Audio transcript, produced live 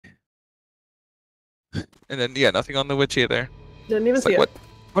And then yeah, nothing on the witch either. Didn't even It's see like, it.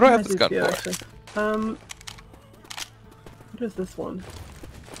 what do I have this did gun see it, for? actually. What is this one?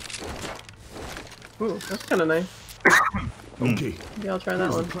 Ooh, that's kind of nice. Okay. Maybe I'll try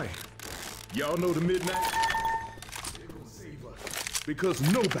that one. Y'all know the midnight? They're gonna save us. Because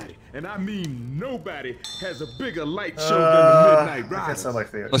nobody, and I mean nobody, has a bigger light show than the Midnight I guess Riders. I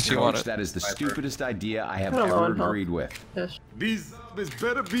like the Unless you want it. That is the stupidest idea I have Kinda low ever on health. agreed with. Ish. These zombies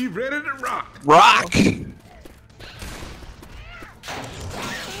better be ready to rock. Rock!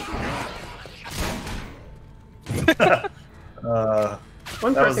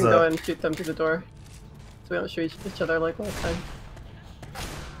 One that was person go and shoot them through the door. So we don't shoot each other like last time.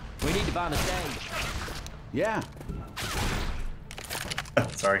 We need to find a stage. Yeah.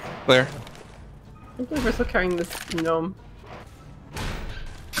 Sorry. Clear. I can't believe we're still carrying this gnome.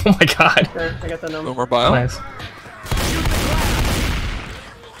 Oh my god. There, I got the gnome. Boomer bile. Nice.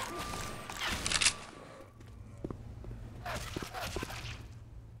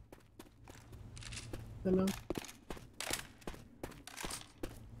 The gnome.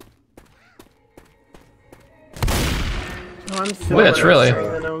 Oh, I'm so Witch, bad at really?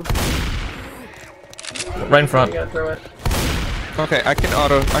 carrying the gnome. Right in I front. gotta throw it. Okay, I can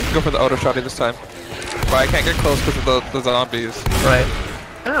go for the auto shotty this time. But I can't get close because of the zombies. Right.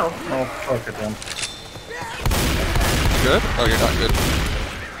 Ow. Oh, fuck it then. Good? Oh, you're not good.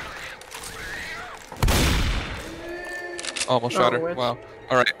 Almost shot her. witch. Wow.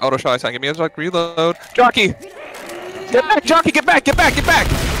 Alright, auto shot time. Give me a like reload. Jockey! Get back, Jockey! Get back! Get back! Get back!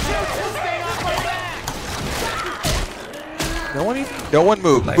 No one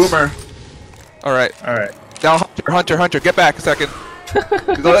move. Nice. Boomer. Alright. Alright. Now Hunter, get back a second.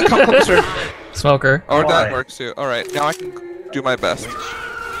 Come closer. Smoker. Oh, Why? that works too. Alright, now I can do my best.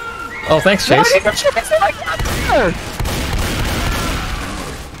 Oh, thanks, Chase.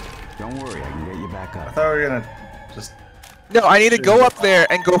 Don't worry, I can get you back I up. thought we were gonna just... No, I need to go up there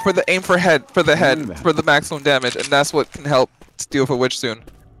and go for the aim for the head for the maximum damage, and that's what can help steal for Witch soon.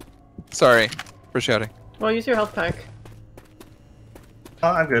 Sorry for shouting. Well, use your health pack.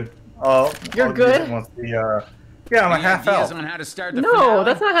 I'm good. Oh, You're I'll good? use it once the, yeah, I'm at half health. on how to start the No, finale?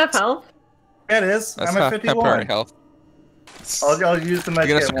 that's not half health. Yeah, it is. That's I'm at half temporary 51. health. I'll use the med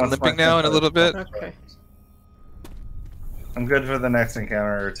You're gonna kit start once limping my now in a tempo- little bit. Okay. I'm good for the next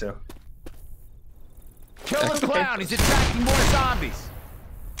encounter or two. Kill the clown, he's attracting more zombies.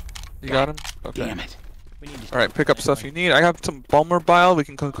 You got him? Okay. Damn it. Alright, pick up stuff you need. I have some Boomer Bile. We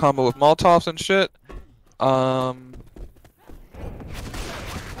can combo with Molotovs and shit.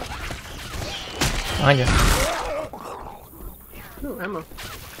 Behind you. Ooh, ammo.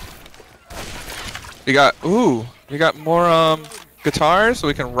 We got more guitars so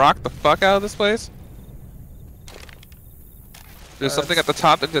we can rock the fuck out of this place. There's something at the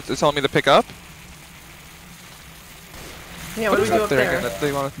top that's telling me to pick up. Yeah, what do we is do up up there there? again that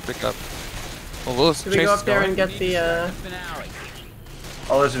they want us to pick up? Well, we'll just Do we chase go this up there going. and get the,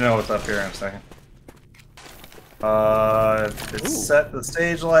 I'll let you know what's up here in a second. It's set the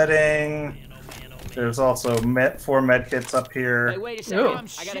stage lighting. There's also 4 med kits up here. wait a Ooh,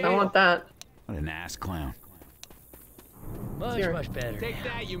 I want that. What an ass clown. Here. Much better. Take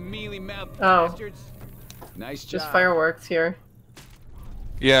that, you mealy mouthed Oh. bastards. Nice job. Just fireworks here.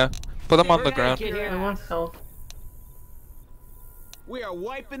 Yeah, put them on the ground. I want health. We are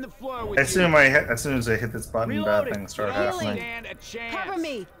wiping the floor with As soon as I hit this button, bad things start happening. stand a chance. Cover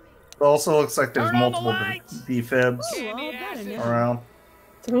me. It also looks like there's Turn on the multiple lights. defibs Candy asses. around.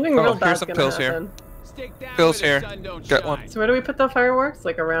 Something Oh, real here's bad's some gonna pills here. happen. Stick down Pills where the here. sun don't Get shine. one. So where do we put the fireworks?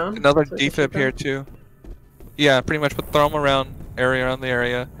 Like around? Another So we can shoot defib here them? too. Yeah, pretty much throw them around the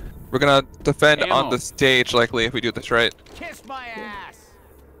area. We're gonna defend on Ammo. the stage likely if we do this right. Kiss my ass.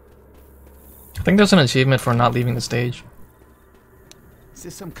 I think there's an achievement for not leaving the stage. Is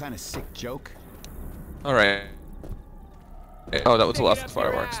this some kind of sick joke? Alright. Oh, that was the last of the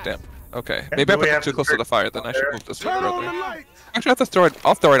fireworks. Damn. Okay. Maybe Do I we put them have too to close to turn the fire, then I should there? move this Turn on the further. lights. Actually,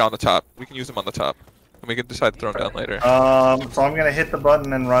 I'll throw it on the top. We can use them on the top. And we can decide to throw them down later. So I'm gonna hit the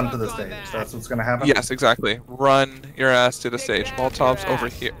button and run to the stage. That's what's gonna happen? Yes, exactly. Run your ass to the stage. Molotovs over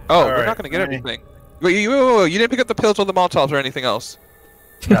here. Oh, we're Alright, not gonna get ready. everything. Wait, you didn't pick up the pills or the Molotovs or anything else.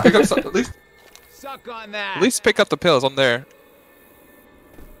 No. Pick up some, at Suck on that. least pick up the pills. I'm there.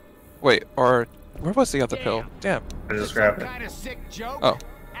 Wait, or where was the other pill? Damn. I just grabbed it. Kind of sick joke. Oh.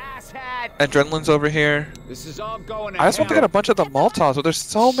 Asshat. Adrenaline's over here. This is all going to I just want to hell. get a bunch of the Molotovs, but there's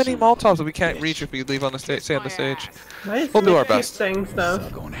so many Molotovs that we can't reach if we leave on the stage. Stay on the stage. Why is We'll do Nick our keep best. saying It's stuff? all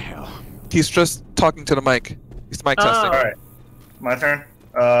going to hell. He's just talking to the mic. He's mic testing. Alright. My turn.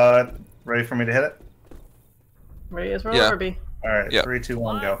 Ready for me to hit it? Ready as well, Yeah. or B? Alright, Yep. 3, 2,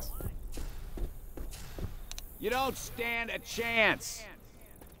 1, go. You don't stand a chance.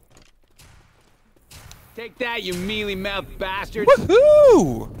 Take that, you mealy-mouthed bastards.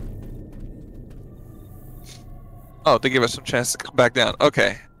 Woohoo! Oh, they give us some chance to come back down.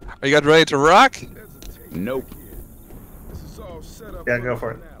 Okay. Are you guys ready to rock? Nope. Yeah, go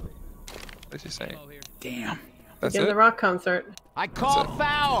for it. What's he saying? Damn. That's In it? the rock concert. I call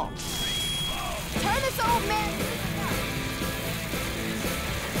foul. Turn this old man.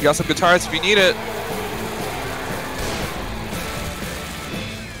 You got some guitars if you need it.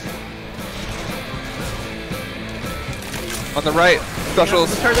 On the right,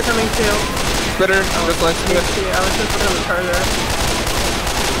 specials. The charger coming too. Bitter, just like to it. I was just looking at the charger.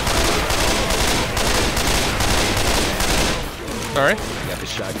 Sorry. Got the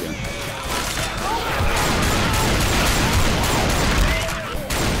shotgun.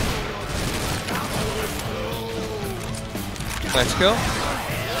 Nice kill.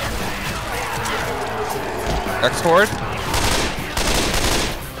 X-Horde.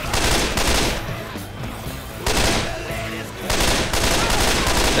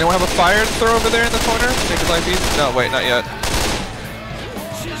 Anyone have a fire to throw over there in the corner? Make his life easy? No, wait, not yet.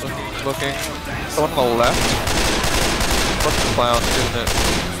 Looking. Someone on the left. Fucking clown, isn't it?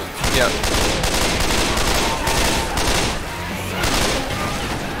 Yeah.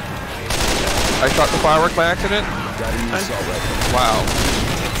 I shot the firework by accident. Wow.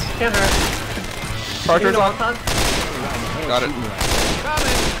 Can't hurt. Charger's on. Molotov? Got it.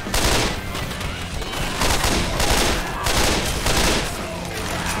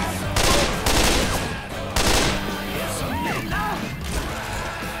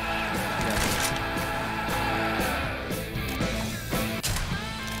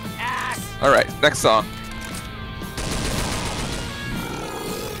 Alright, next song.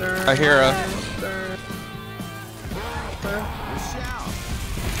 I hear a...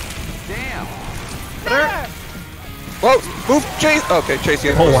 Damn. Whoa! Move! Chase! Okay, Chase,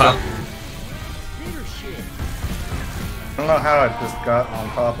 you Oh wow. I don't know how it just got on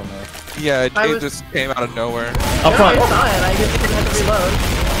top of me. Yeah, I it was- just came out of nowhere. Up I front. saw it. I just didn't have to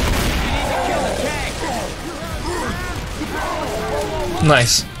reload.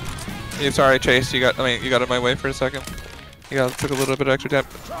 Nice. Yeah, sorry, Chase. You got in my way for a second. Took a little bit of extra time.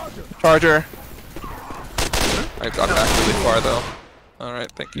 Charger. I got back really far though. All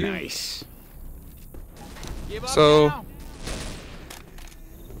right, thank you. Nice. Give up So now.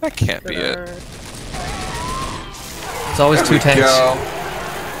 that can't be it. It's always two tanks. Go.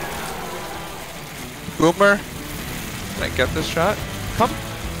 Boomer. Can I get this shot? Come.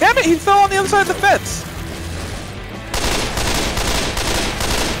 Damn it! He fell on the other side of the fence.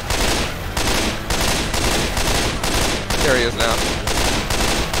 There he is now.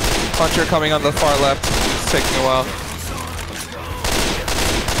 Puncher coming on the far left. It's taking a while.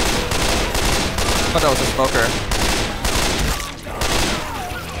 Oh no, it's a smoker.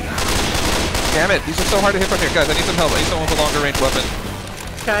 Damn it, these are so hard to hit from here. Guys, I need some help. I need someone with a longer range weapon.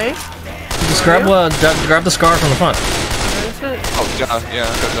 Okay. Just grab grab the scar from the front. Where is it? Oh, yeah,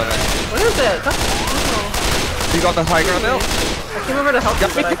 I could've done it. What is it? Oh. You got the high ground now? I came over to help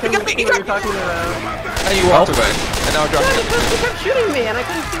you, but I couldn't see what you're talking about. And you walked away. And now I'm dropping Yeah, because he kept shooting me, and I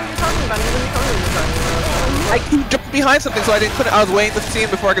couldn't see what you're talking about. I didn't know what you were talking about. I jumped behind something, so I didn't I was waiting to see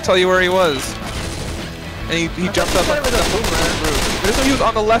him before I could tell you where he was. And he jumped up on the roof. But he was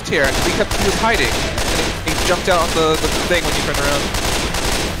on the left here, and he was hiding. And he jumped out on the thing when you turned around.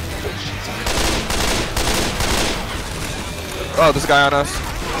 Oh, this guy on us.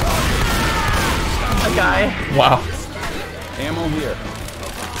 A guy. Wow. Ammo here.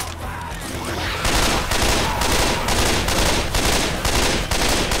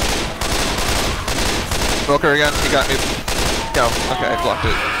 Smoker again, he got me. No, okay, I blocked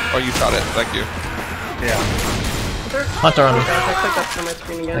it. Or you shot it, thank you. Yeah. Hunter on me. I clicked up on my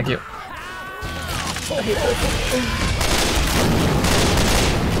screen again. Thank you. I hate this.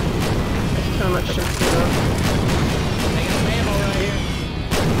 So much I can see though.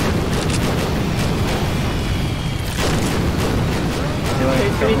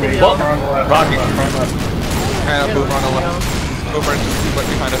 Well, Rocky. And a boomer on the left. Boomer just like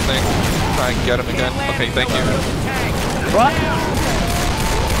behind a thing. Try and get him again. Okay, thank you. What?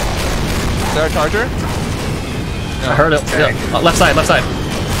 Is there a charger? No. I heard it. Yeah. Left side, left side.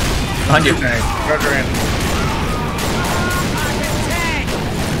 Behind you. Tank. Charger in.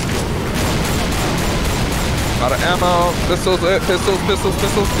 Lot of ammo. Pistols. There's Ammo,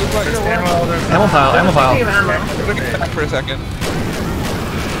 there's Ammo pile, ammo pile. Speaking of ammo. We're gonna get back for a second.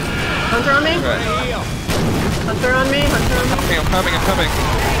 Hunter on me? Right. Hunter on me? Hunter on me? I'm coming.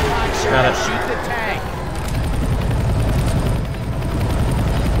 Got it. Shoot the tank.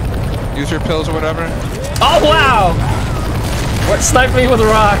 Use your pills or whatever. Oh wow! What sniped me with a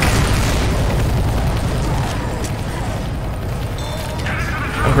rock?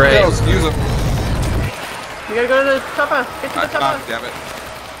 I'm great. Pills, use them. You gotta go to the chopper. Get to the chopper. Damn it.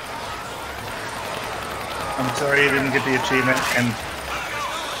 I'm sorry you didn't get the achievement, and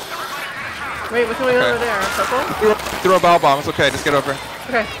Wait, what's going on over there? Purple? Throw a bowel bomb. It's okay. Just get over.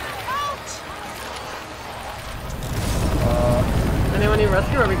 Okay. Anyone need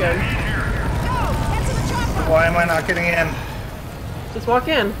rescue or are we good? why am I not getting in? Just walk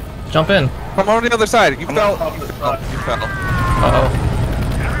in. Jump in. Come on the other side. You I'm fell. not You up fell. this You fell. Uh-oh.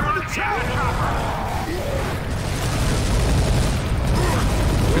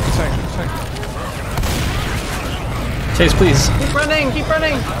 Shoot the tank. Shoot the tank. Chase, please. Keep running, keep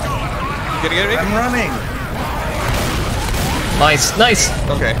running. Getting it? I'm running. Nice, nice.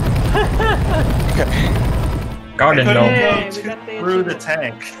 Okay. Okay. Garden I gnome. Hey, couldn't we go got the through the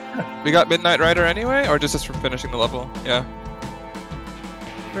achievement. tank. We got Midnight Rider anyway, or just from finishing the level? Yeah.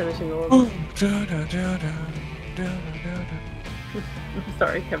 Finishing the level. I'm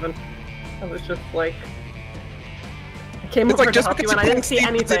sorry, Kevin. I was just like... I came It's over like to just help you because and I didn't you see put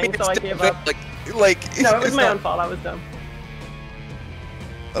Steve anything, so I gave up. Like No, it was it's my not- own fault. I was dumb.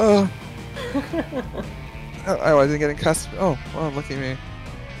 Oh, I wasn't getting cussed. Oh, wow, look at me.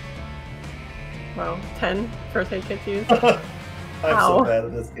 Wow, 10 first aid kits used. I'm Ow. so bad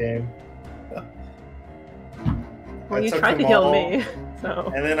at this game. Well, I you took tried to them heal all, me,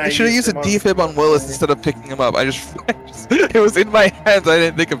 so... And then I should have used a them defib on Willis instead of picking him up. I just it was in my hands. I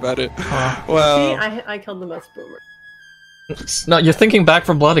didn't think about it. See, Wow. I killed the most boomer. No, you're thinking back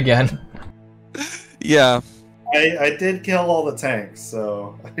for blood again. Yeah. I did kill all the tanks,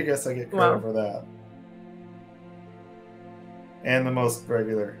 so I guess I get credit Wow. for that. And the most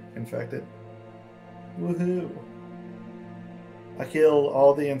regular infected. Woohoo! I kill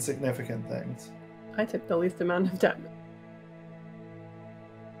all the insignificant things. I took the least amount of damage.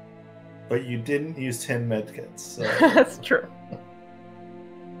 But you didn't use 10 medkits, so... That's true.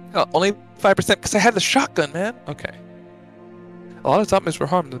 Oh, only 5% because I had the shotgun, man. Okay. A lot of zombies were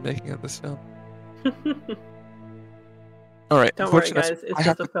harmed in the making of this film. All right. Don't worry, unfortunately, guys. It's I just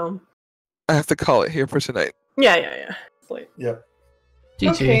have a film. I have to call it here for tonight. Yeah. It's late. Yep.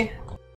 GG. Okay.